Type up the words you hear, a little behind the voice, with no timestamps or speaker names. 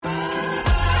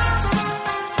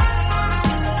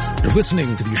You're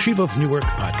listening to the Yeshiva of Newark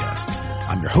podcast.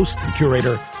 I'm your host and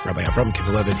curator, Rabbi Avram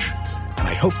Kivelevich, and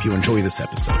I hope you enjoy this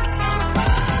episode.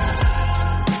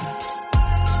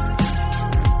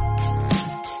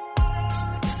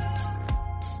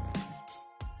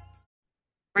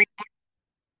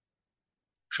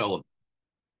 Shalom.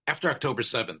 After October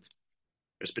 7th,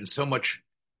 there's been so much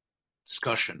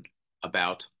discussion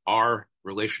about our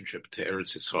relationship to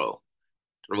Eretz Yisroel,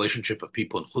 the relationship of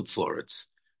people in Chutz La'aretz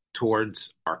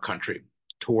towards our country,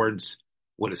 towards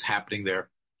what is happening there,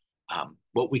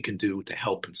 what we can do to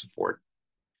help and support.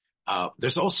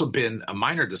 There's also been a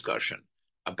minor discussion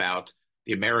about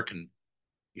the American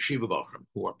Yeshiva Bochum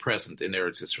who are present in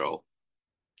Eretz Yisroel,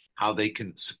 how they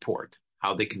can support,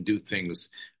 how they can do things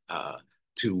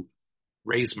to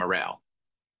raise morale,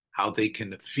 how they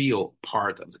can feel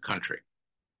part of the country.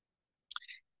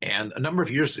 And a number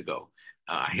of years ago,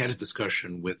 I had a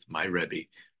discussion with my Rebbe,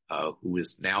 who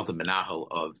is now the Menahel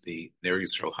of the Ner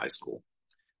Yisroel High School,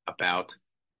 about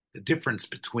the difference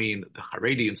between the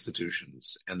Charedi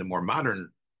institutions and the more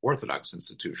modern Orthodox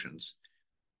institutions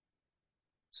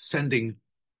sending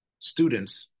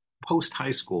students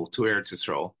post-high school to Eretz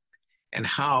Yisroel, and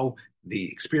how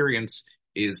the experience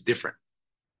is different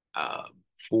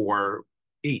for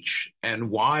each, and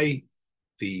why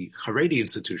the Charedi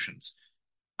institutions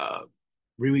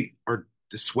really are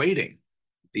dissuading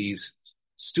these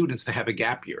students to have a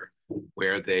gap year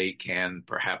where they can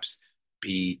perhaps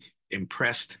be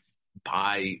impressed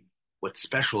by what's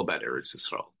special about Eretz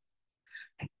Yisroel.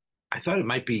 I thought it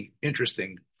might be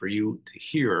interesting for you to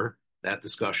hear that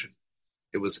discussion.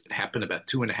 It happened about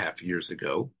 2.5 years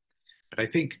ago, but I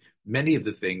think many of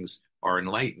the things are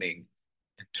enlightening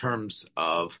in terms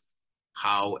of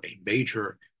how a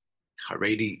major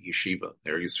Charedi yeshiva,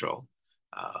 Ner Yisroel,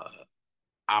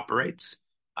 operates,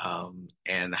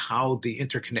 and how the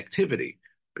interconnectivity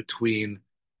between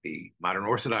the modern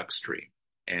Orthodox stream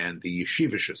and the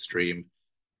yeshivish stream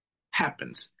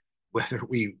happens, whether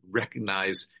we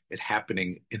recognize it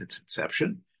happening in its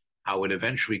inception, how it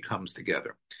eventually comes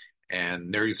together. And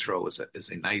Ner Yisroel is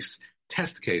a nice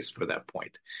test case for that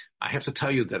point. I have to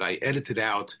tell you that I edited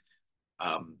out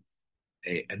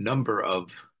a number of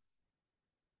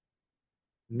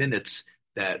minutes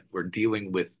that were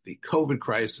dealing with the COVID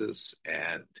crisis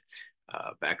and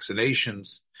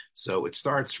vaccinations. So it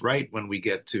starts right when we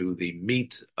get to the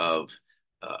meat of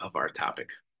our topic.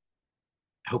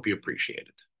 I hope you appreciate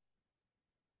it.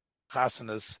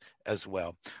 Chasanas as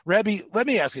well. Rebbe, let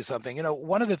me ask you something. You know,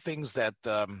 one of the things that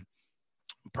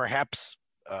perhaps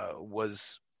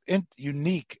was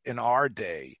unique in our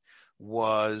day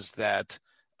was that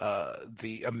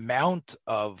the amount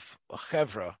of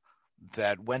chevra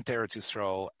that went to Eretz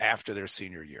Yisroel after their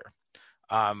senior year.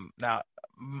 Now,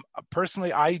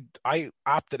 personally, I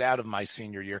opted out of my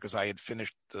senior year because I had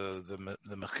finished the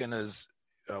Mechinas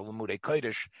Limudei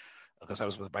Kodesh because I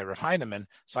was by Rav Heinemann.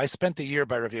 So I spent a year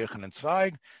by Rav Yochanan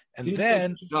Zweig, and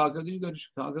then Chicago. Did you go to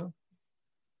Chicago?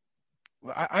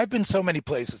 I've been so many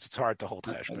places; it's hard to hold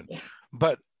cheshbon.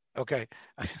 But okay,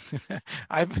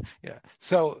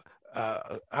 So.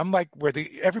 I'm like where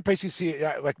every place you see,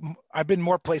 like I've been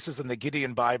more places than the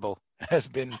Gideon Bible has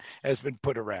been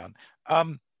put around.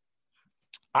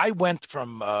 I went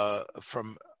from Ner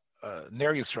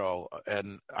Yisroel,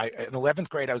 and in 11th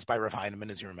grade I was by Rav Heinemann,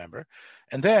 as you remember,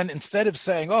 and then instead of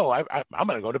saying, "Oh, I'm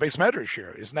going to go to Beis Medrash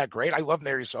here, isn't that great? I love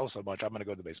Ner Yisroel so much, I'm going to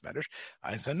go to Beis Medrash,"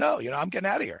 I said, "No, I'm getting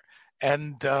out of here."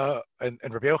 And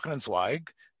Rabbi Yochanan Zweig,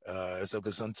 as a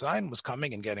Gesundsein, was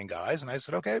coming and getting guys, and I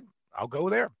said, "Okay, I'll go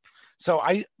there." So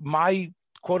my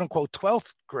quote unquote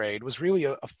 12th grade was really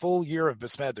a full year of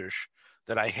Besmedrash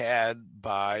that I had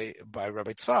by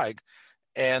Rabbi Zweig.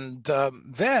 And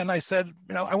then I said,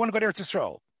 I want to go to Eretz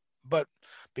Yisroel, but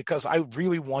because I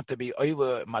really want to be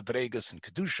Eila, Madregas, and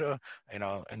Kedusha,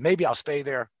 and maybe I'll stay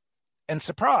there. And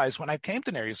surprise, when I came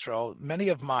to Ner Yisroel, many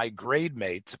of my grade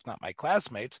mates, if not my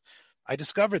classmates, I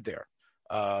discovered there.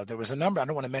 There was a number, I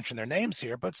don't want to mention their names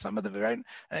here, but some of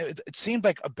it seemed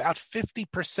like about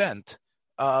 50%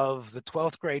 of the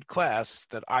 12th grade class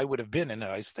that I would have been in and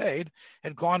I stayed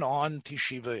had gone on to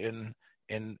yeshiva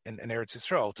in Eretz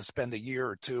Yisroel to spend a year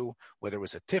or two, whether it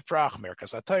was at Tifrach,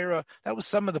 Merkaz HaTorah. That was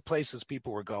some of the places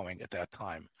people were going at that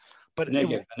time. But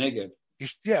Negev.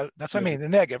 Yeah, that's what I mean. The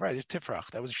Negev, right? It's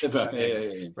Tifrach. That was Tifrach,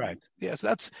 yeah. Right. Yeah, so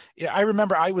that's, I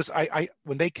remember I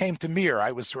when they came to Mir,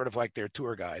 I was sort of like their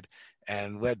tour guide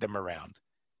and led them around.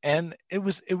 And it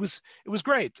was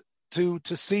great to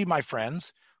see my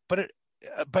friends, but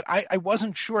I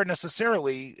wasn't sure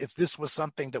necessarily if this was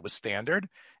something that was standard.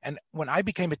 And when I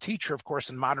became a teacher, of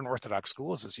course, in modern Orthodox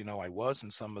schools, as you know, I was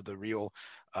in some of the real,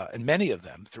 and many of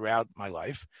them throughout my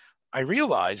life, I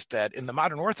realized that in the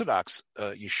modern Orthodox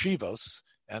yeshivos,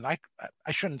 and I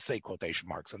shouldn't say quotation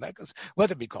marks on that because let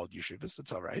them be called yeshivos,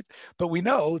 it's all right. But we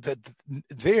know that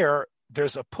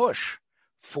there's a push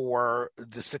for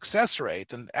the success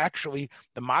rate, and actually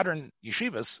the modern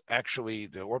yeshivas,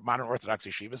 the modern Orthodox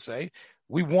yeshivas say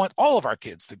we want all of our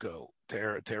kids to go to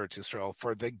Eretz Yisroel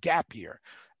for the gap year,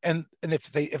 and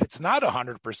if it's not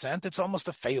 100%, it's almost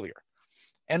a failure.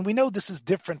 And we know this is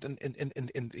different in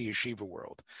the yeshiva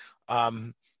world.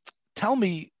 Tell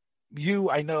me,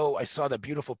 I know I saw that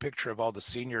beautiful picture of all the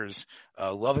seniors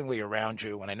lovingly around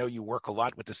you, and I know you work a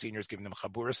lot with the seniors, giving them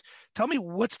chaburas. Tell me,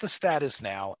 what's the status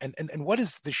now, and what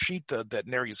is the shita that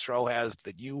Ner Yisroel has,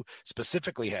 that you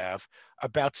specifically have,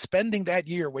 about spending that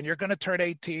year when you're going to turn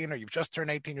 18, or you've just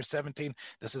turned 18 or 17?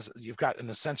 You've got, in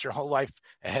a sense, your whole life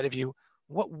ahead of you.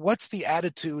 What's the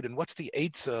attitude and what's the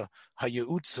eitzah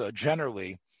hayutza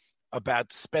generally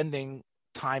about spending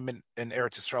time in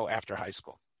Eretz Yisroel after high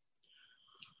school?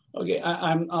 Okay,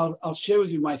 I'll share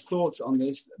with you my thoughts on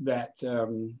this. That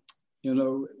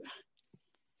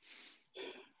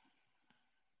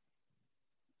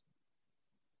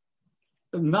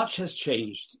much has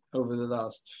changed over the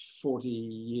last 40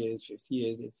 years, 50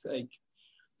 years. It's like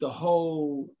the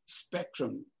whole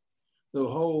spectrum, the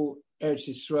whole Eretz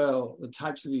Yisrael, the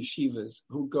types of yeshivas,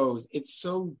 who goes. It's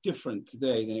so different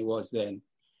today than it was then.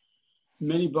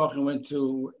 Many Bachim went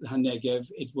to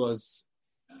HaNegev. It was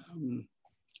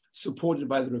supported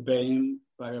by the Rebbeim,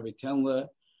 by Rabbi Tendler,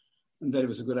 and that it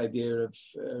was a good idea. Of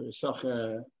Rav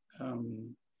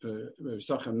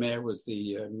Simcha Meir was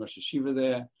the Rosh Yeshiva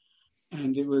there.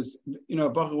 And it was,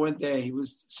 Bachim went there, he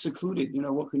was secluded.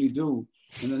 What can you do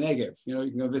in the Negev? You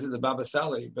can go visit the Baba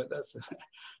Sali, but that's...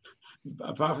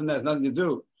 apart from that, there's nothing to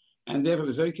do. And therefore, it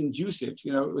was very conducive.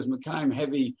 It was Mekayim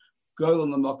heavy, Goel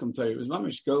L'Makom Torah. It was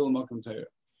Mamish Goel L'Makom Torah.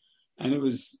 And it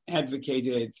was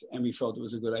advocated, and we felt it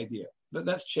was a good idea. But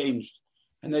that's changed.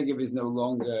 And Negev is no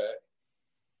longer,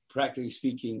 practically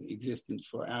speaking, existent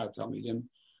for our Talmidim.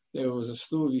 There was a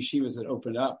slew of yeshivas that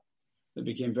opened up, that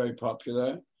became very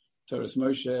popular. Torah's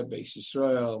Moshe, Beis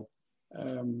Yisrael,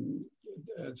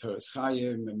 Torah's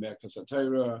Chayim, and Merkas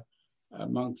HaTorah.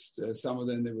 Amongst some of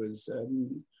them, there was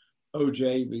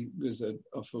OJ, was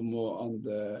often more on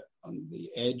the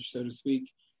edge, so to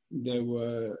speak. There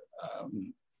were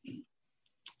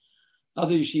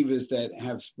other yeshivas that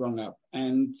have sprung up,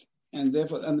 and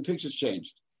therefore, and the picture's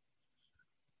changed.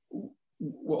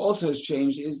 What also has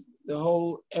changed is the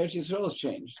whole Eretz Yisrael has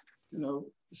changed.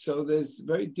 So there's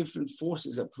very different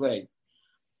forces at play.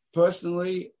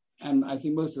 Personally, and I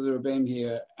think most of the Rebbeim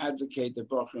here advocate that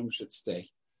Bachrim should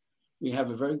stay. We have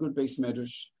a very good base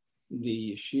medrash.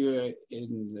 The shir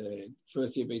in the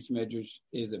first year base medrash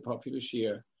is a popular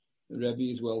shir. The Rebbe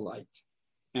is well liked.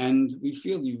 And we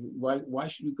feel, why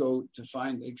should we go to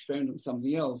find, experiment with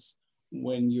something else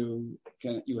when you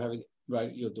have it right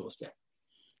at your doorstep?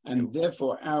 And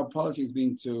therefore, our policy has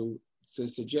been to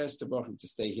suggest to Bachrim to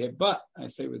stay here. But I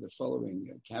say with the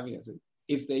following caveats,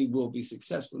 if they will be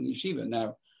successful in yeshiva.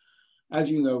 Now, as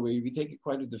you know, we take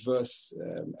quite a diverse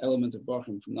element of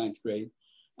Bachrim from 9th grade.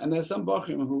 And there are some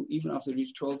Bachrim who, even after they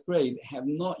reach 12th grade, have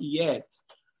not yet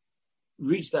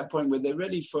reached that point where they're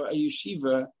ready for a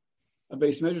yeshiva, a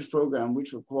base measures program,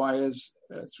 which requires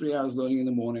 3 hours learning in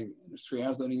the morning, 3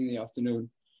 hours learning in the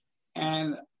afternoon.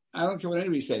 And I don't care what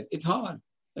anybody says, it's hard.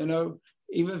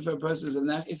 Even for a person who's in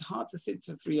that, it's hard to sit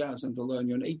for 3 hours and to learn.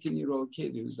 You're an 18-year-old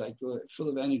kid who's like full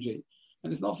of energy.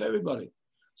 And it's not for everybody.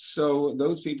 So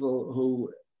those people who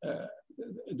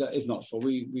that is not for,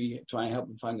 we try and help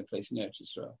them find a place in Eretz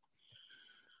Yisrael.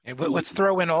 And let's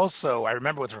throw in also, I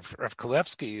remember with Rav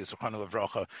Kalevsky,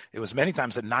 it was many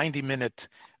times a 90-minute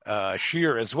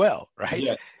shir as well, right?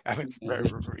 Yes. I mean,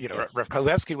 Rav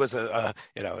Kalevsky was it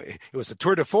was a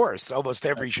tour de force almost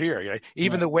every shir.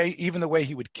 Even the way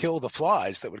he would kill the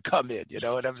flies that would come in. You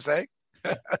know what I'm saying?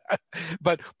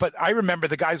 but I remember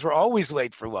the guys were always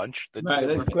late for lunch. Rav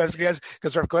Kalevsky guys,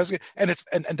 because Rav Kalevsky, and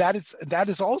that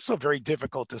is also very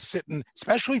difficult to sit and,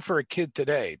 especially for a kid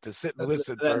today, to sit and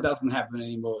listen. That doesn't happen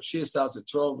anymore. She starts at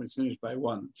 12 and it's finished by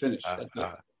 1. Finished.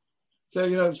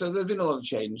 So so there's been a lot of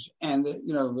change, and the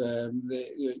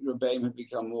Rebbeim have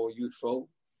become more youthful,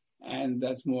 and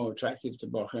that's more attractive to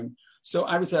Bachrim. So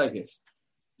I would say like this.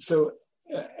 So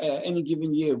any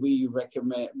given year, we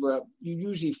recommend,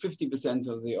 usually 50%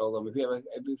 of the Olam. If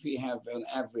we have on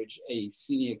average a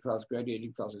senior class,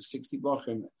 graduating class of 60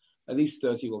 Bachrim, at least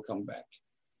 30 will come back.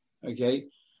 Okay?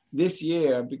 This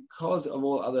year, because of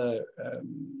all other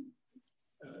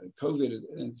COVID,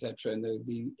 etc., and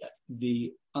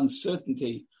the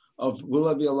uncertainty of will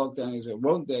there be a lockdown?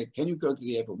 Won't there? Can you go to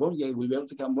the airport? Won't you? Will you be able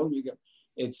to come? Won't you go?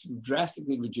 it's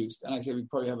drastically reduced. And I say we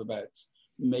probably have about,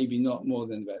 maybe not more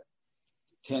than about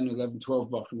 10, 11, 12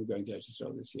 Bochum who are going to Eretz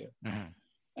Yisrael this year. Mm-hmm.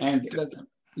 And that's,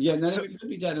 let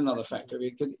me add another factor,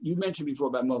 because you mentioned before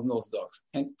about modern Orthodox.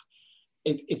 And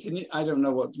I don't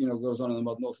know what goes on in the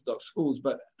modern Orthodox schools,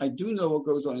 but I do know what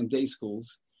goes on in day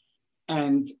schools.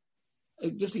 And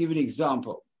just to give you an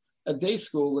example, a day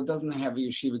school that doesn't have a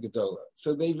yeshiva gedola,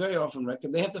 so they very often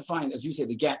reckon they have to find, as you say,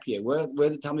 the gap year, where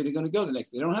the Talmud are going to go the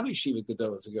next day. They don't have a yeshiva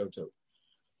gedola to go to,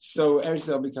 so Eretz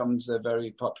Yisrael becomes a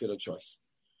very popular choice.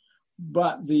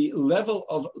 But the level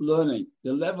of learning,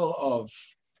 the level of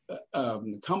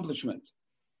accomplishment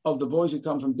of the boys who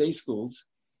come from day schools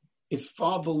is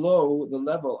far below the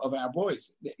level of our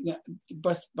boys.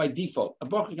 But by default, a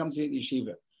bocher comes to the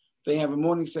yeshiva. They have a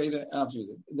morning seder and after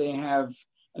music. They have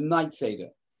a night seder,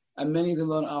 and many of them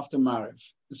learn after Mariv.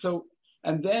 So,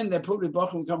 and then there are probably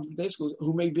bocher who come from day schools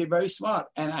who may be very smart.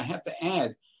 And I have to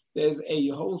add, there's a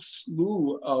whole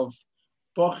slew of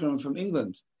bocher from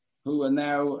England who are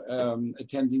now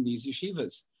attending these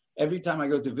yeshivas. Every time I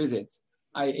go to visit,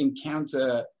 I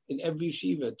encounter in every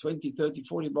yeshiva 20, 30,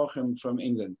 40 bocher from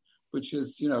England, which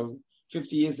is,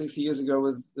 50 years, 60 years ago,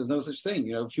 there's no such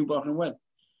thing. A few bocher went.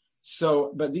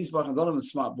 So, but these bocher, a lot of them are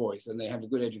smart boys, and they have a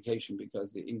good education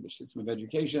because the English system of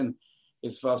education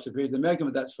is far superior to the American,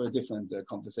 but that's for a different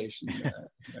conversation.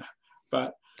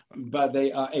 But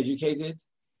they are educated,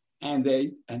 and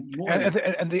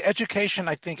the education,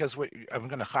 I think, is what I'm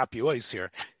going to chop you ice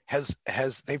here.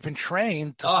 They've been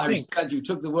trained to think. You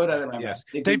took the word out of my mouth.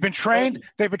 They've been trained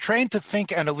to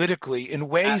think analytically in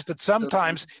ways that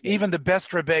sometimes even the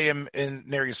best rebbeim in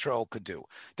Ner Yisrael could do.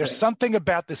 There's something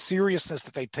about the seriousness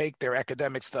that they take their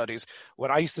academic studies. What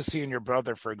I used to see in your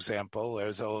brother, for example,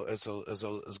 as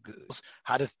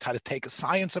how to take a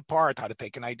science apart, how to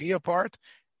take an idea apart.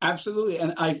 Absolutely,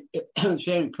 and I've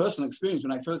sharing personal experience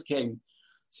when I first came.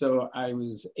 So I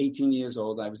was 18 years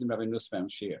old. I was in Rabbi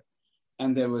Nussbaum's shir.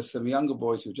 And there were some younger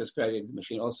boys who just graduated the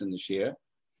machine also in the shir.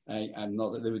 I'm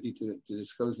not at liberty to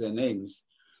disclose their names,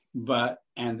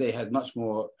 and they had much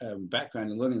more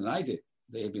background in learning than I did.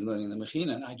 They had been learning in the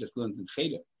machine, and I just learned in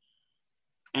cheder.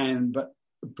 But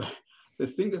the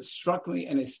thing that struck me,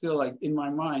 and it's still like in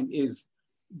my mind, is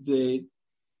the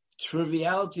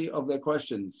triviality of their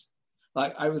questions.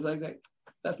 Like I was like,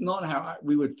 that's not how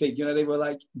we would think. They were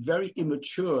like very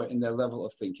immature in their level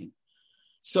of thinking.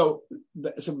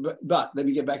 But let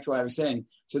me get back to what I was saying.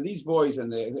 So these boys,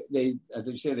 and they as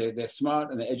you say, they're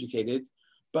smart and they're educated,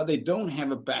 but they don't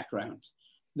have a background.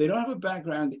 They don't have a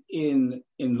background in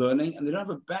learning, and they don't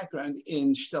have a background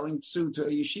in stelling to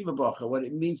a yeshiva bacher, what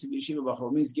it means to be yeshiva bacher,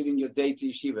 what it means giving your day to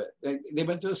yeshiva. They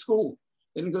went to a school.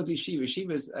 They didn't go to yeshiva.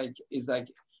 Yeshiva is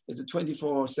like it's a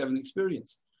 24/7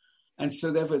 experience. And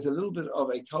so therefore it's a little bit of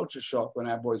a culture shock when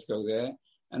our boys go there,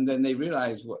 and then they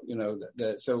realize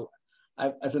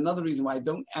as another reason why I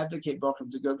don't advocate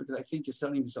bochum to go, because I think you're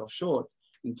selling yourself short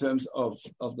in terms of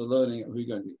the learning of who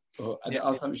you're going to be. There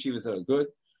are some yeshivas that are good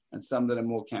and some that are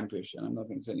more campish, and I'm not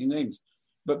going to say any names.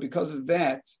 But because of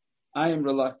that, I am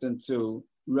reluctant to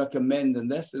recommend,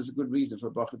 unless there's a good reason for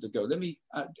a bochum to go.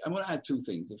 I want to add two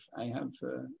things, if I have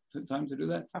time to do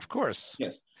that. Of course.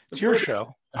 Yes. It's your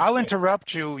show. I'll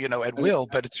interrupt you, at will,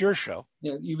 but it's your show.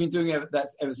 Yeah, you've been doing that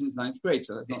ever since ninth grade,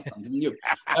 so that's not something new.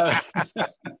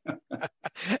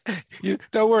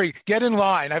 Don't worry, get in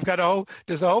line.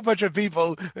 There's a whole bunch of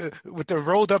people with the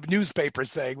rolled up newspaper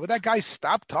saying, "Well, that guy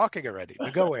stopped talking already."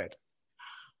 But go ahead.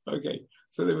 Okay,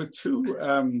 so there were two.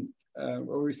 What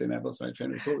were we saying? I lost my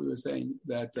train of thought. We were saying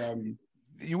that.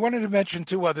 You wanted to mention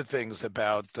two other things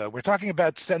about. We're talking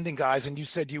about sending guys, and you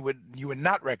said you would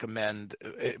not recommend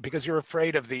because you're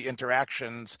afraid of the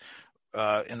interactions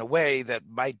in a way that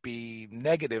might be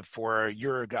negative for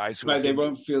your guys. Who they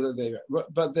won't feel that they.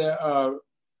 But there are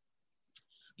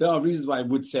reasons why I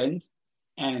would send,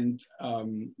 and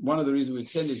one of the reasons we'd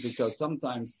send is because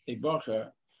sometimes a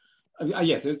bocher.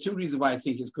 Yes, there's two reasons why I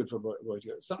think it's good for a boy to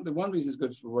go. The one reason it's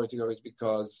good for a boy to go is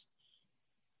because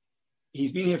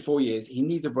he's been here 4 years. He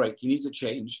needs a break. He needs a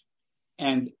change.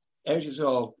 And Eretz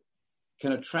Yisrael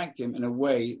can attract him in a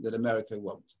way that America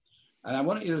won't. And I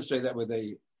want to illustrate that with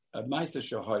a Meister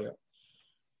Shahaya.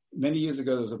 Many years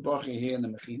ago, there was a bocher here in the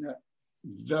Mechina,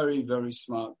 very, very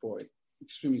smart boy,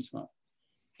 extremely smart.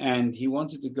 And he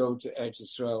wanted to go to Eretz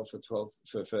Yisrael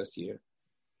for first year.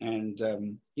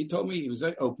 And he told me, he was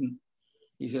very open.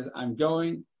 He said, I'm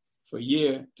going for a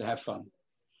year to have fun.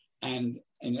 And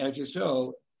in Eretz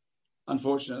Yisrael,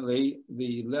 unfortunately,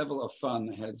 the level of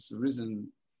fun has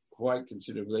risen quite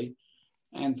considerably.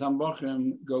 And some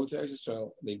bochum go to Eretz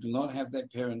Yisrael. They do not have their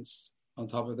parents on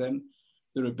top of them.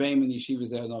 The rebbeim and yeshivas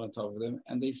there are not on top of them.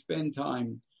 And they spend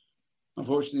time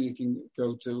Unfortunately, you can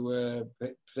go to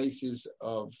places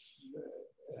of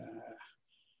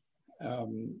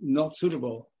not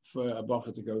suitable for a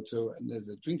bacher to go to, and there's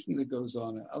a drinking that goes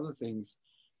on and other things,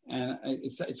 and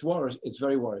it's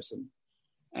very worrisome.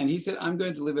 And he said, I'm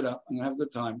going to live it up. I'm going to have a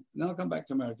good time. And then I'll come back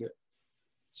to America.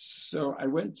 So I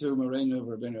went to Moreno,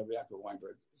 Rabbeinu Yaakov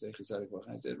Weinberg.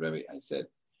 I said, Rebbe,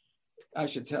 I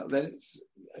should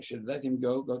let him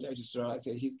go to Eretz Yisroel. I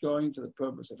said, he's going for the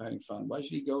purpose of having fun. Why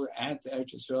should he go add to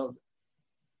Eretz Yisroel?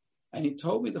 And he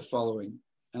told me the following,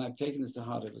 and I've taken this to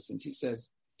heart ever since. He says,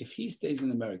 if he stays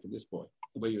in America, this boy,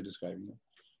 the way you're describing him,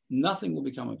 nothing will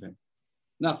become of him.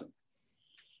 Nothing.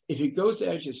 If he goes to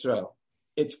Eretz Yisroel,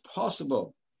 it's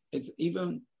possible, it's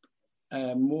even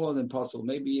more than possible,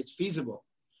 maybe it's feasible,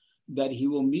 that he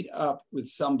will meet up with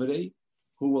somebody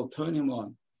who will turn him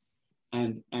on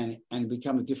and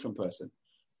become a different person.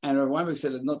 And Rav Weinberg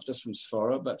said that not just from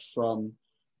Sfora, but from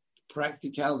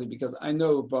practicality, because I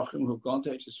know Bachrim who've gone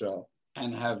to Eretz Yisrael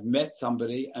and have met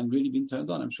somebody and really been turned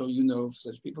on. I'm sure you know of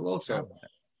such people also.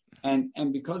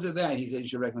 And because of that, he said you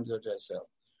should recommend to go to Eretz Yisrael.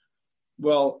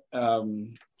 Well,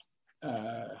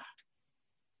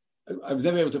 I was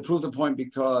never able to prove the point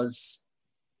because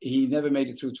he never made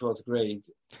it through 12th grade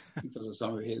because of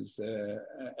some of his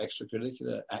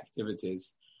extracurricular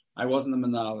activities. I wasn't a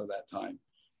manal at that time.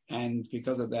 And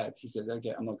because of that, he said,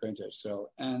 okay, I'm not going to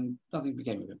Israel. And nothing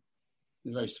became of him.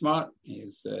 He's very smart.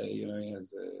 He's,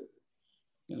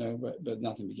 but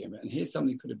nothing became of him. And here's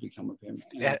something could have become of him.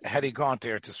 And had he gone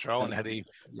to Israel and had he,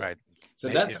 right. So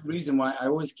that's the reason why I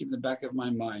always keep in the back of my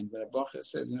mind when a Bacher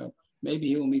says, maybe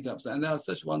he will meet up. And there are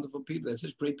such wonderful people. There's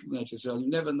such great people in Israel. You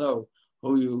never know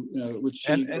who which.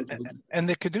 And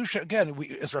the Kedusha, again,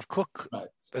 as Rav Cook, right,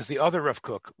 as the other Rav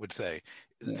Cook would say,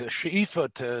 the She'ifa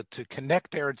to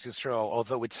connect Eretz Yisrael,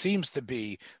 although it seems to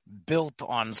be built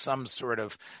on some sort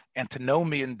of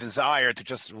antinomian desire to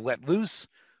just let loose,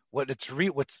 what's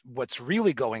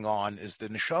really going on is the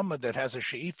neshama that has a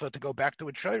she'ifa to go back to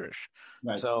its shirish.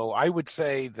 Right. So I would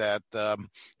say that to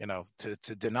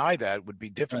deny that would be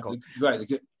difficult. Right.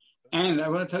 And I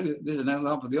want to tell you, there's an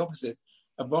example of the opposite.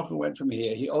 A Bacher went from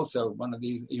here. He also one of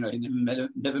these. He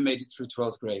never made it through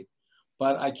 12th grade,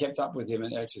 but I kept up with him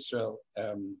in Eretz Yisrael.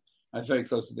 I was very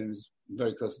close to him. He's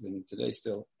very close to him today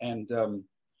still. And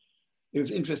it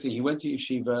was interesting. He went to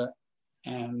yeshiva,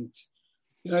 and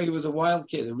he was a wild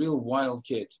kid, a real wild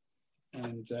kid.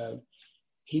 And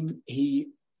he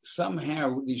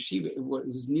somehow, the yeshiva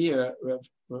was near,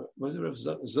 was it Rav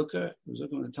Zucker? Rav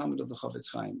Zucker on the Talmud of the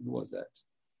Chofetz Chaim. Who was that?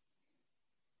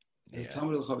 Yeah. The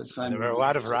Talmud of the Chofetz Chaim. There were a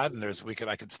lot of Radners.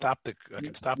 I could stop the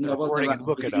recording and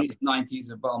look it up. In the 90s,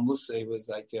 Baal Musa was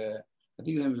like, I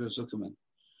think his name was Rav Zuckerman.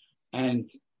 And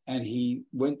he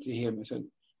went to him,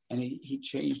 and he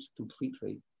changed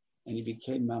completely. And he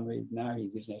became Mamrid. Now he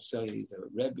lives in Australia. He's a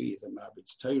Rebbe, he's a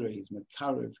Marbitz Torah, he's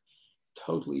Makarev,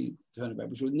 totally turned about,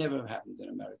 which would never have happened in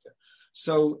America.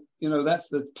 So, that's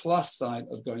the plus side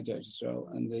of going to Israel.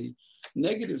 And the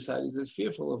negative side is it's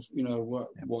fearful of,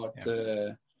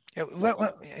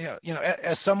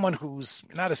 as someone who's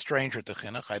not a stranger to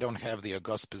chinuch, I don't have the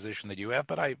august position that you have,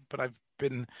 but I've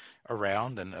been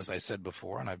around, and as I said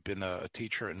before, and I've been a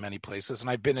teacher in many places, and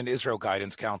I've been an Israel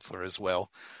guidance counselor as well.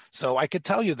 So I could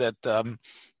tell you that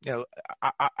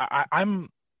I'm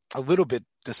a little bit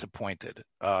disappointed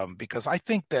because I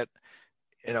think that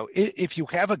if you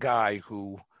have a guy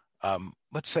who,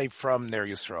 let's say from Ner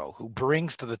Yisrael, who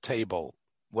brings to the table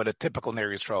what a typical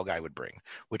Ner Yisrael guy would bring,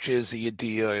 which is a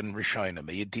idea in Rishonim,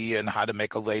 a idea in how to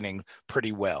make a laning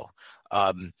pretty well,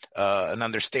 an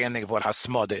understanding of what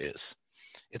hasmoda is.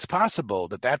 It's possible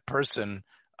that person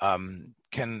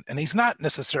can, and he's not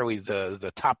necessarily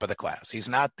the top of the class. He's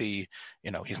not the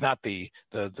idyus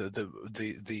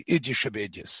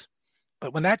idyus.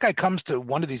 But when that guy comes to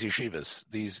one of these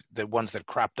yeshivas, the ones that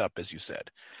cropped up, as you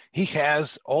said, he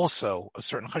has also a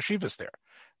certain chashivas there.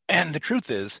 And the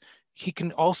truth is, he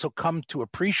can also come to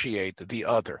appreciate the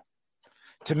other.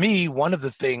 To me, one of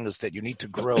the things that you need to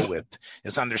grow with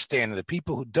is understanding that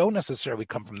people who don't necessarily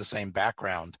come from the same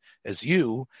background as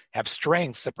you have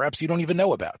strengths that perhaps you don't even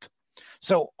know about.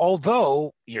 So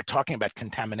although you're talking about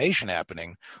contamination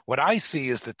happening, what I see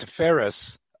is the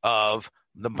teferis of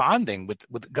the bonding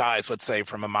with guys, let's say,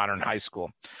 from a modern high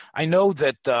school. I know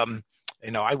that,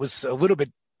 I was a little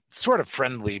bit sort of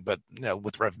friendly, but,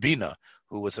 with Rav Bina,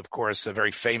 who was, of course, a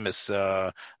very famous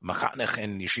machatnech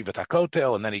in Yeshivat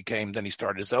HaKotel, and then he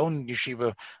started his own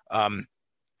yeshiva,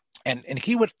 and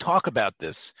he would talk about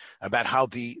this, about how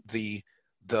the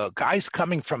guys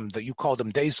coming from you called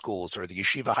them day schools or the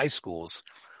yeshiva high schools,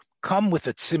 come with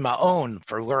a tzimaon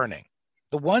for learning.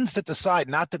 The ones that decide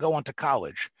not to go on to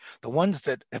college, the ones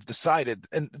that have decided,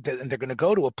 and they're going to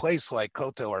go to a place like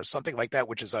Kotel or something like that,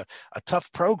 which is a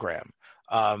tough program,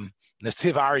 Netiv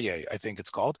Aryeh, I think it's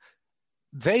called,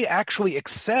 they actually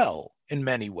excel in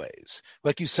many ways.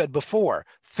 Like you said before,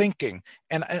 thinking.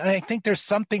 And I think there's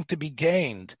something to be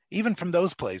gained, even from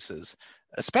those places,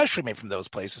 especially maybe from those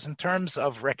places, in terms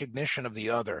of recognition of the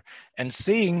other and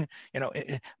seeing,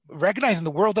 recognizing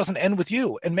the world doesn't end with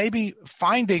you, and maybe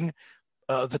finding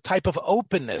the type of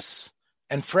openness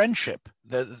and friendship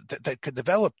that could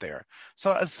develop there.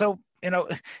 So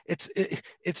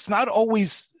it's not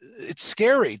always, it's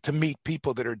scary to meet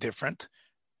people that are different,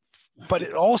 but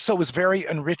it also is very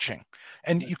enriching.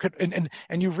 And you could,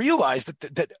 and you realize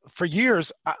that for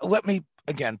years, let me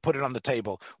again put it on the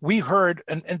table. We heard,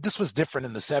 and this was different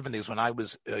in the 70s when I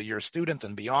was your student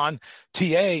and beyond. TA,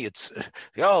 it's,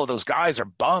 those guys are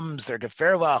bums. They're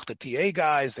geferlach. The TA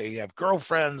guys, they have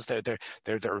girlfriends.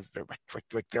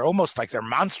 They're almost like they're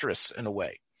monstrous in a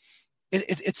way.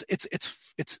 It's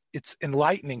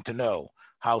enlightening to know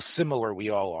how similar we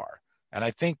all are. And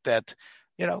I think that,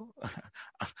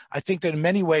 I think that in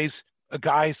many ways,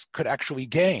 guys could actually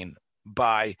gain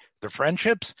by the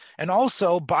friendships and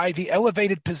also by the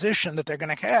elevated position that they're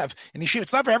going to have in yeshiva.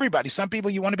 It's not for everybody. Some people,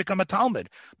 you want to become a Talmud,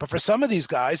 but for some of these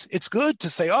guys, it's good to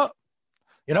say, you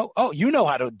know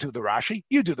how to do the Rashi,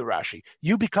 you do the Rashi,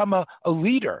 you become a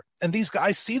leader. And these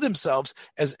guys see themselves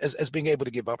as being able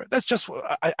to give up. That's just,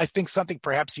 I think, something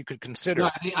perhaps you could consider. No,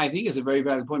 I think it's a very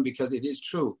valid point, because it is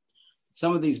true.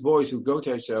 Some of these boys who go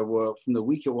to Yeshivos were from the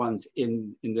weaker ones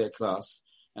in their class,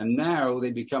 and now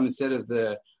they become, instead of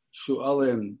the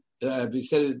Shu'alim,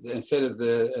 instead of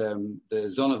the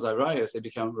Zon of Larayos, they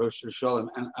become Rosh Hashanah.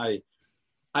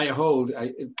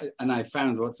 And I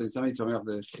found somebody told me off,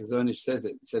 the Chazonish says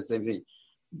the same thing.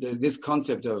 This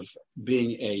concept of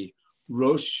being a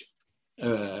Rosh,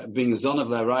 being a Zon of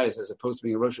Larayos as opposed to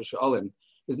being a Rosh Hashanah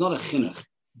is not a chinuch.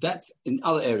 That's in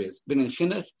other areas. But in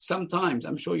chinuch, sometimes,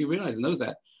 I'm sure you realize and knows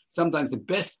that, sometimes the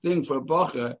best thing for a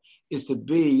bocher is to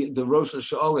be the Rosh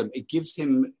Hashanah. It gives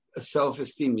him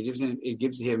self-esteem. It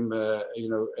gives him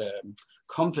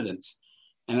confidence.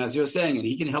 And as you're saying, and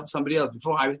he can help somebody else.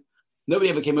 Nobody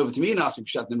ever came over to me and asked me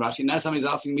Pshat and Rashi. Now somebody's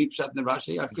asking me Pshat and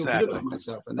Rashi. I feel good about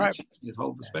myself, and that changes his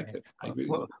whole perspective. I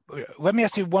agree. Let me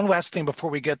ask you one last thing before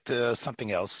we get to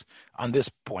something else on this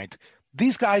point.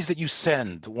 These guys that you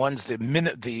send, ones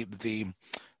the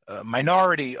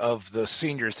minority of the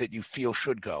seniors that you feel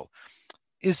should go,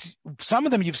 is some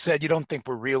of them you've said you don't think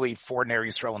were really for Eretz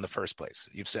Yisroel in the first place.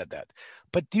 You've said that,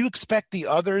 but do you expect the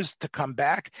others to come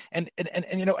back? And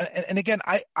again,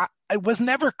 I was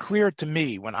never clear to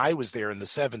me when I was there in the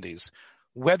 70s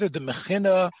whether the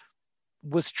Mechina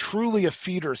was truly a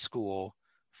feeder school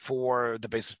for the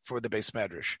base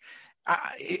medrash.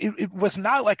 It was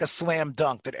not like a slam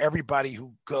dunk that everybody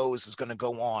who goes is going to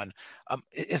go on.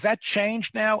 Is that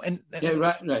changed now? Yeah,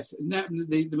 right. Now,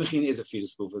 the Mechina is a feeder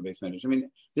school for the base medrash. I mean,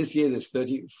 this year there's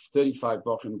 35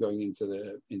 bochum going into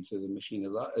the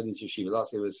Mechina, into yeshiva.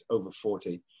 Last year was over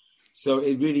 40. So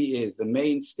it really is the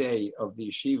mainstay of the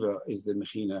yeshiva is the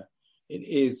Mechina. It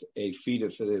is a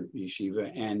feeder for the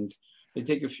yeshiva, and they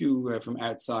take a few from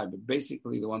outside, but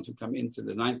basically the ones who come into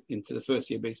the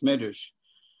first year base medrash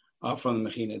are from the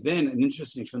Mechina. Then an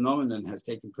interesting phenomenon has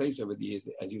taken place over the years,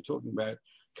 as you're talking about,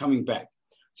 coming back.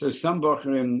 So some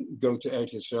bochurim go to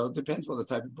Eretz Yisroel. Depends what the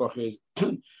type of bocher is.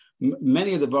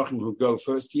 Many of the bochurim who go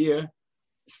first year,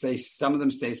 some of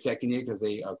them stay second year because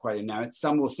they are quite enamored.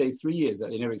 Some will stay 3 years that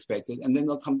they never expected, and then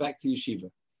they'll come back to yeshiva.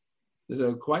 There's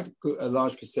a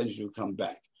large percentage who come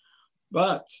back.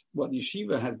 But what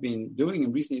yeshiva has been doing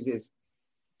in recent years is,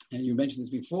 and you mentioned this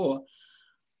before,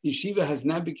 yeshiva has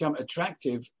now become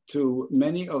attractive to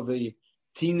many of the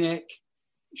Tinek,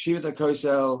 Shivat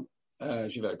HaKotel, I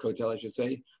should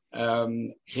say,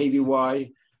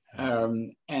 KBY,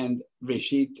 and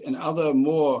Reshit, and other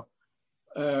more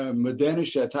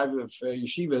modernish type of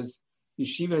yeshivas.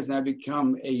 Yeshiva has now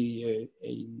become a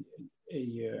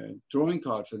drawing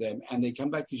card for them, and they come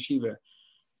back to yeshiva.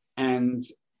 And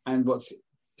what's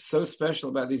so special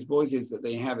about these boys is that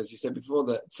they have, as you said before,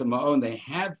 the Tzima'on, they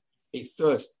have a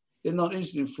thirst. They're not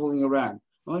interested in fooling around.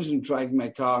 I'm not interested in driving my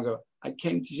car. I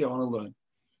came to you, I want to learn.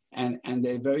 And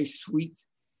they're very sweet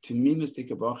to mimistic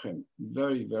bochum.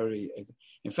 Very, very.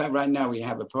 In fact, right now we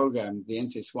have a program. The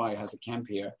NCSY has a camp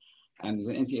here, and there's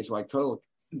an NCSY kollel.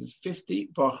 There's 50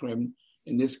 bochum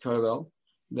in this kollel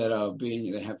that are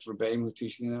being. They have Rebbeim who are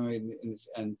teaching them,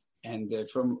 and they're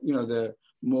from the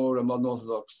more modern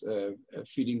Orthodox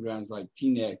feeding grounds like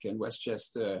Teaneck and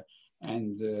Westchester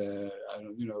and the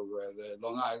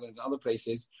Long Island and other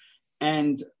places,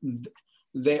 and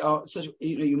they are such,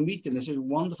 you meet them, they're such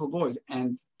wonderful boys,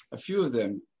 and a few of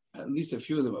them, at least a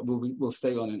few of them, will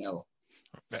stay on in El.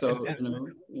 So,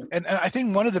 and I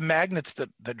think one of the magnets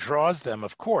that draws them,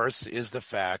 of course, is the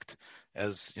fact,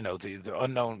 as the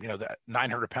unknown, the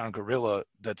 900-pound gorilla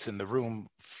that's in the room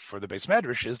for the base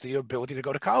medrash is the ability to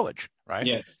go to college, right?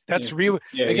 Yes, that's really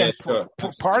sure.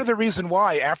 Part of the reason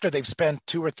why, after they've spent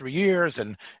 2 or 3 years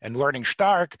and learning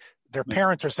stark, their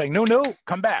parents are saying, no,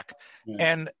 come back,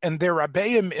 and their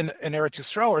rabbeim in Eretz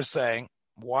Yisroel are saying,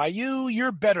 why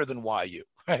you're better than why you.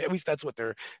 At least that's what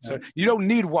they're. So you don't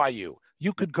need YU.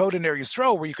 You could go to Ner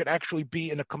Yisroel, where you could actually be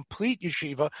in a complete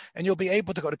yeshiva, and you'll be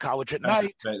able to go to college at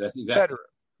night. Right, that's exactly better,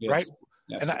 yes. right?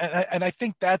 Yes. And I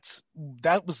think that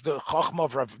was the chachma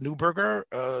of Rav Neuberger,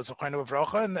 Zochainu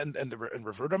Avrocha, and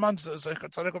Rav Ruderman,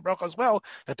 Tzaddik Avrocha as well,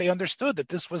 that they understood that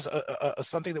this was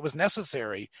something that was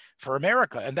necessary for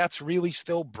America, and that's really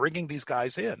still bringing these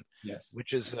guys in. Yes,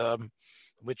 which is.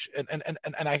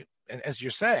 And as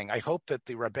you're saying, I hope that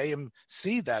the Rabbeim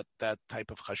see that type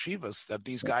of chashivas, of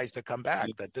these guys that come back,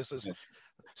 that this is.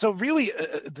 So really,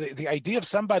 the idea of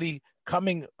somebody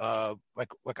coming,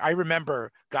 like I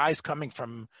remember guys coming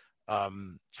from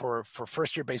for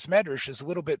first year base medrash is a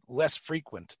little bit less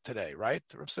frequent today, right,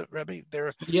 Rebbe?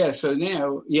 So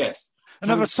now, yes. In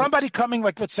other words, somebody coming,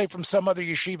 like let's say from some other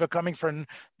yeshiva coming from,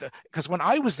 because when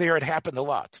I was there, it happened a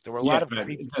lot. There were a lot of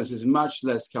people. It does. There's much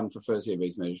less come for first year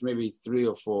base medrash. Maybe 3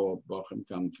 or 4 bochum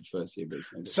come for first year base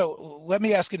medrash. So let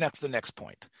me ask you the next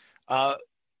point.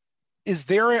 Is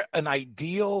there an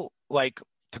ideal, like,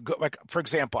 to go, like, for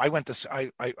example, I went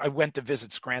to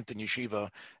visit Scranton Yeshiva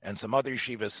and some other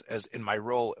yeshivas as in my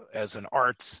role as an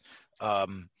arts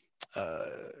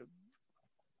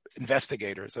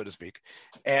investigator, so to speak.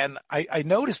 And I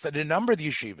noticed that a number of the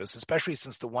yeshivas, especially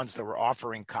since the ones that were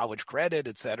offering college credit,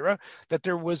 et cetera, that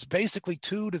there was basically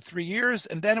 2 to 3 years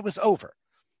and then it was over.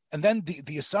 And then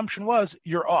the assumption was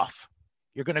you're off.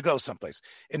 You're going to go someplace.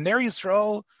 In Ner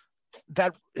Yisroel,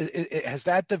 that has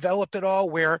that developed at all?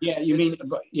 Where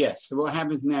yes. So what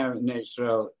happens now in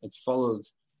Israel? It's followed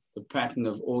the pattern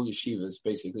of all yeshivas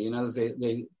basically. In other words,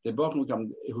 they both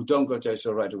come who don't go to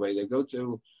Israel right away. They go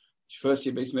to first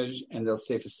year base medrash and they'll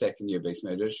stay for second year base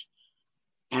medrash,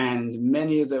 and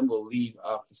many of them will leave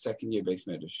after second year base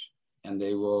medrash, and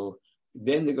they go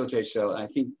to Israel. I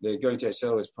think they're going to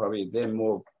Israel is probably they're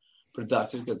more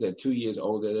productive because they're 2 years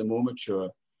older, they're more mature,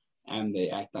 and they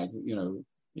act like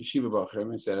yeshiva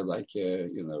bochum instead of like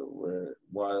we're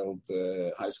wild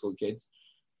high school kids,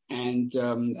 and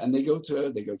they go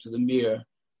to the Mir,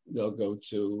 they'll go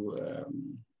to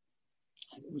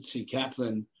see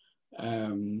Kaplan,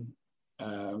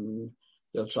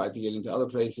 they'll try to get into other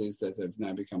places that have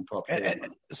now become popular.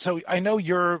 So I know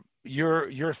your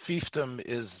fiefdom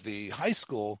is the high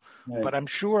school, right, but I'm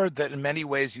sure that in many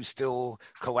ways you still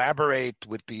collaborate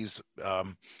with these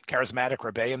charismatic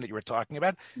rebbeim that you were talking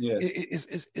about. Yes.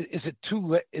 Is it too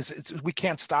late? We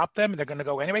can't stop them and they're going to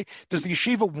go anyway? Does the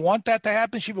yeshiva want that to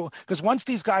happen? Because once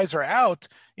these guys are out,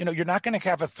 you're not going to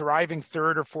have a thriving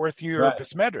 3rd or 4th year right.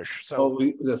 Besmedrash. So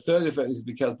the third effect is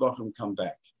because bochum come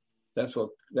back. That's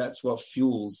what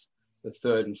fuels the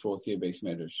 3rd and 4th year base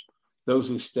medrash. Those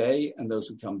who stay and those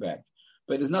who come back.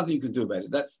 But there's nothing you can do about it.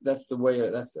 That's the way.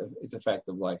 It's a fact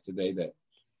of life today that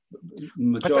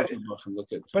majority of us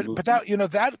look at. But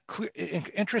that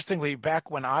interestingly, back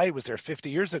when I was there 50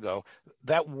 years ago,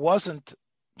 that wasn't.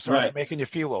 Sorry right. for making you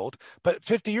feel old, but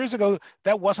 50 years ago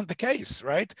that wasn't the case,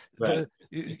 right? Right.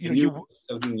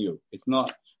 Something new. It's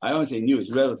not. I don't say new.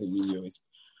 It's relatively new.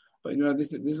 But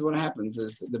this is what happens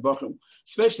is the bochum,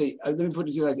 especially let me put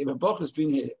it to you like if a bochum has been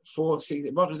here 4, 6,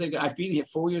 bochum say I've been here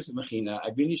 4 years of mechina,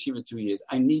 I've been in yeshiva 2 years,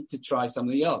 I need to try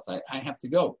something else. I have to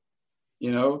go,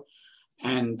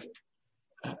 and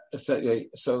so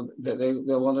that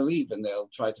they'll want to leave and they'll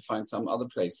try to find some other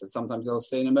place. And sometimes they'll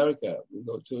stay in America, we'll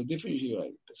go to a different yeshiva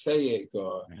like Passaic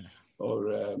or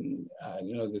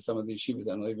there's some of the yeshivas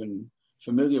I'm not even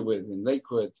familiar with in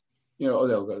Lakewood. Or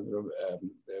they'll go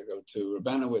to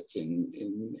Rabbanowitz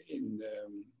in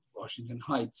Washington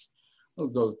Heights. They'll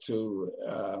go to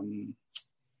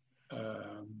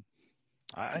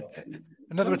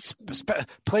in other words,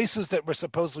 places that were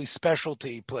supposedly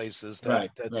specialty places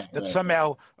that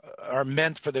somehow are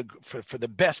meant for the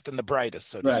best and the brightest,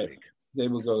 so to speak. They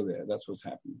will go there. That's what's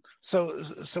happening. So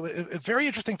a very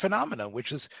interesting phenomenon,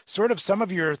 which is sort of some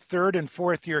of your 3rd and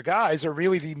 4th year guys are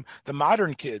really the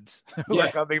modern kids who are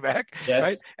coming back, yes.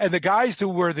 right? And the guys who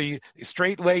were the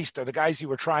straight-laced are the guys you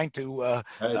were trying to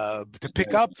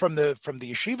pick up from the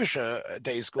yeshivish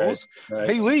day schools. Right.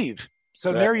 They leave.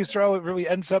 So Ner Yisroel really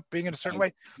ends up being in a certain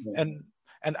way. And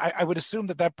I would assume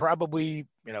that probably,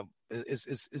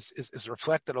 is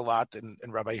reflected a lot in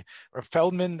Rabbi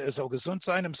Feldman is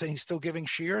Olgesundsein. I'm saying he's still giving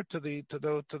shiur to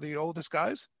the oldest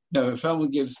guys. No,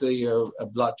 Feldman gives a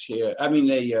block shiur. I mean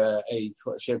a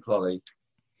shiur klali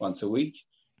once a week,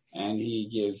 and he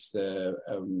gives Musa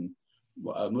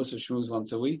Shmuz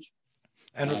once a week.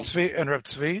 And Rav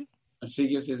Tzvi. Tzvi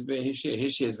gives his shiur.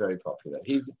 His shiur is very popular.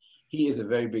 He is a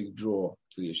very big draw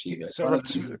to the yeshiva. So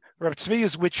Rav Tzvi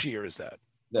is which year is that?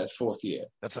 That's fourth year.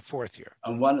 That's the fourth year.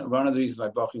 And one of the reasons why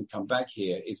Bochum come back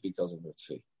here is because of Rav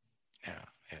Tzvi. Yeah.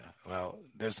 Well,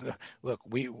 there's no look.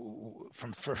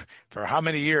 For how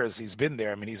many years he's been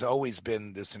there? I mean, he's always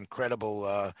been this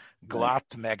incredible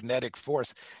glot magnetic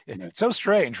force. It's so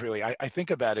strange, really. I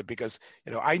think about it because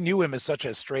I knew him as such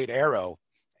a straight arrow,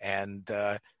 and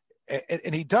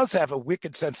he does have a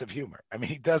wicked sense of humor. I mean,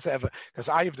 he does have because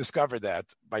I have discovered that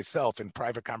myself in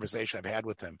private conversation I've had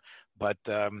with him. But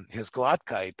his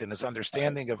glattkeit and his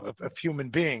understanding of human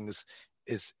beings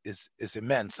is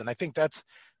immense, and I think that's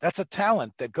a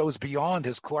talent that goes beyond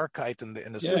his Clarkite in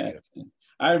the sugya.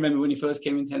 I remember when he first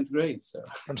came in 10th grade. So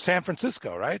from San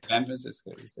Francisco, right? San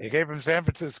Francisco. He came from San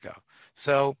Francisco.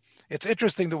 So it's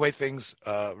interesting the way things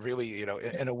really,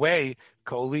 in a way,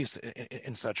 coalesce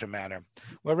in such a manner.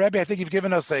 Well, Rebbe, I think you've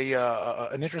given us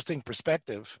an interesting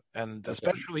perspective, and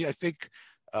especially I think.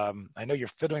 I know you're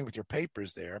fiddling with your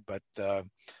papers there, but the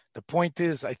point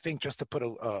is, I think, just to put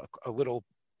a little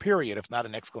period, if not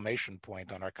an exclamation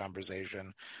point on our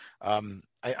conversation,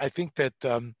 I think that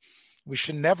we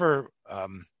should never, I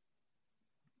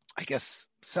guess,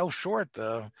 sell short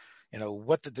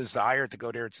what the desire to go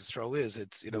to Eretz Yisroel is.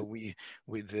 It's we're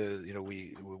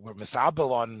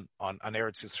misabel on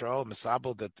Eretz Yisroel,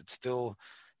 misabel that it's still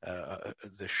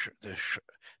the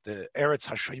Eretz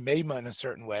Hashemeima in a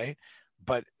certain way.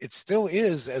 But it still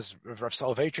is, as Rav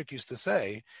Soloveitchik used to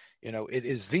say, it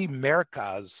is the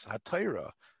Merkaz HaTorah.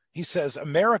 He says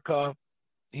America,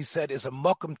 is a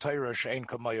Mokum Torah she'ein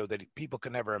kamayo that people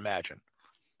can never imagine.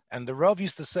 And the Rav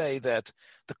used to say that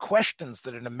the questions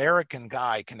that an American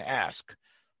guy can ask,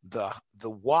 the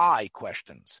why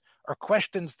questions, are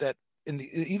questions that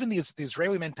even the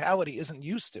Israeli mentality isn't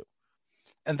used to,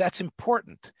 and that's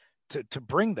important to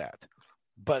bring that.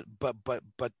 But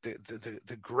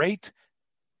the great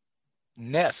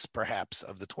ness, perhaps,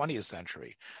 of the 20th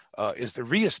century is the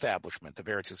reestablishment of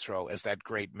Eretz Yisroel as that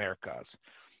great merkaz.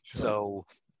 Sure. So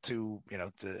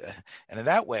and in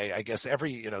that way, I guess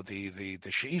every the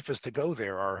she'ifas to go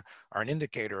there are an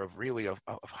indicator of really of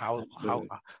how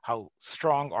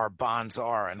strong our bonds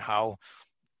are, and how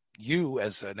you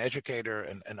as an educator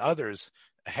and others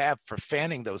have for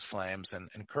fanning those flames and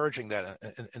encouraging that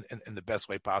in the best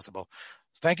way possible.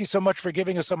 Thank you so much for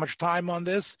giving us so much time on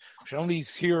this. We should only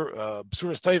hear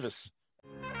B'suras Tovos.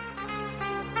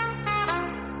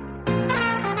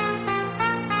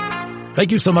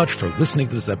 Thank you so much for listening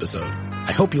to this episode.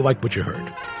 I hope you liked what you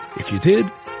heard. If you did,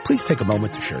 please take a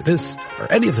moment to share this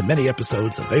or any of the many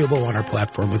episodes available on our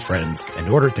platform with friends in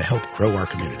order to help grow our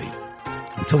community.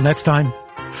 Until next time,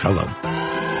 shalom.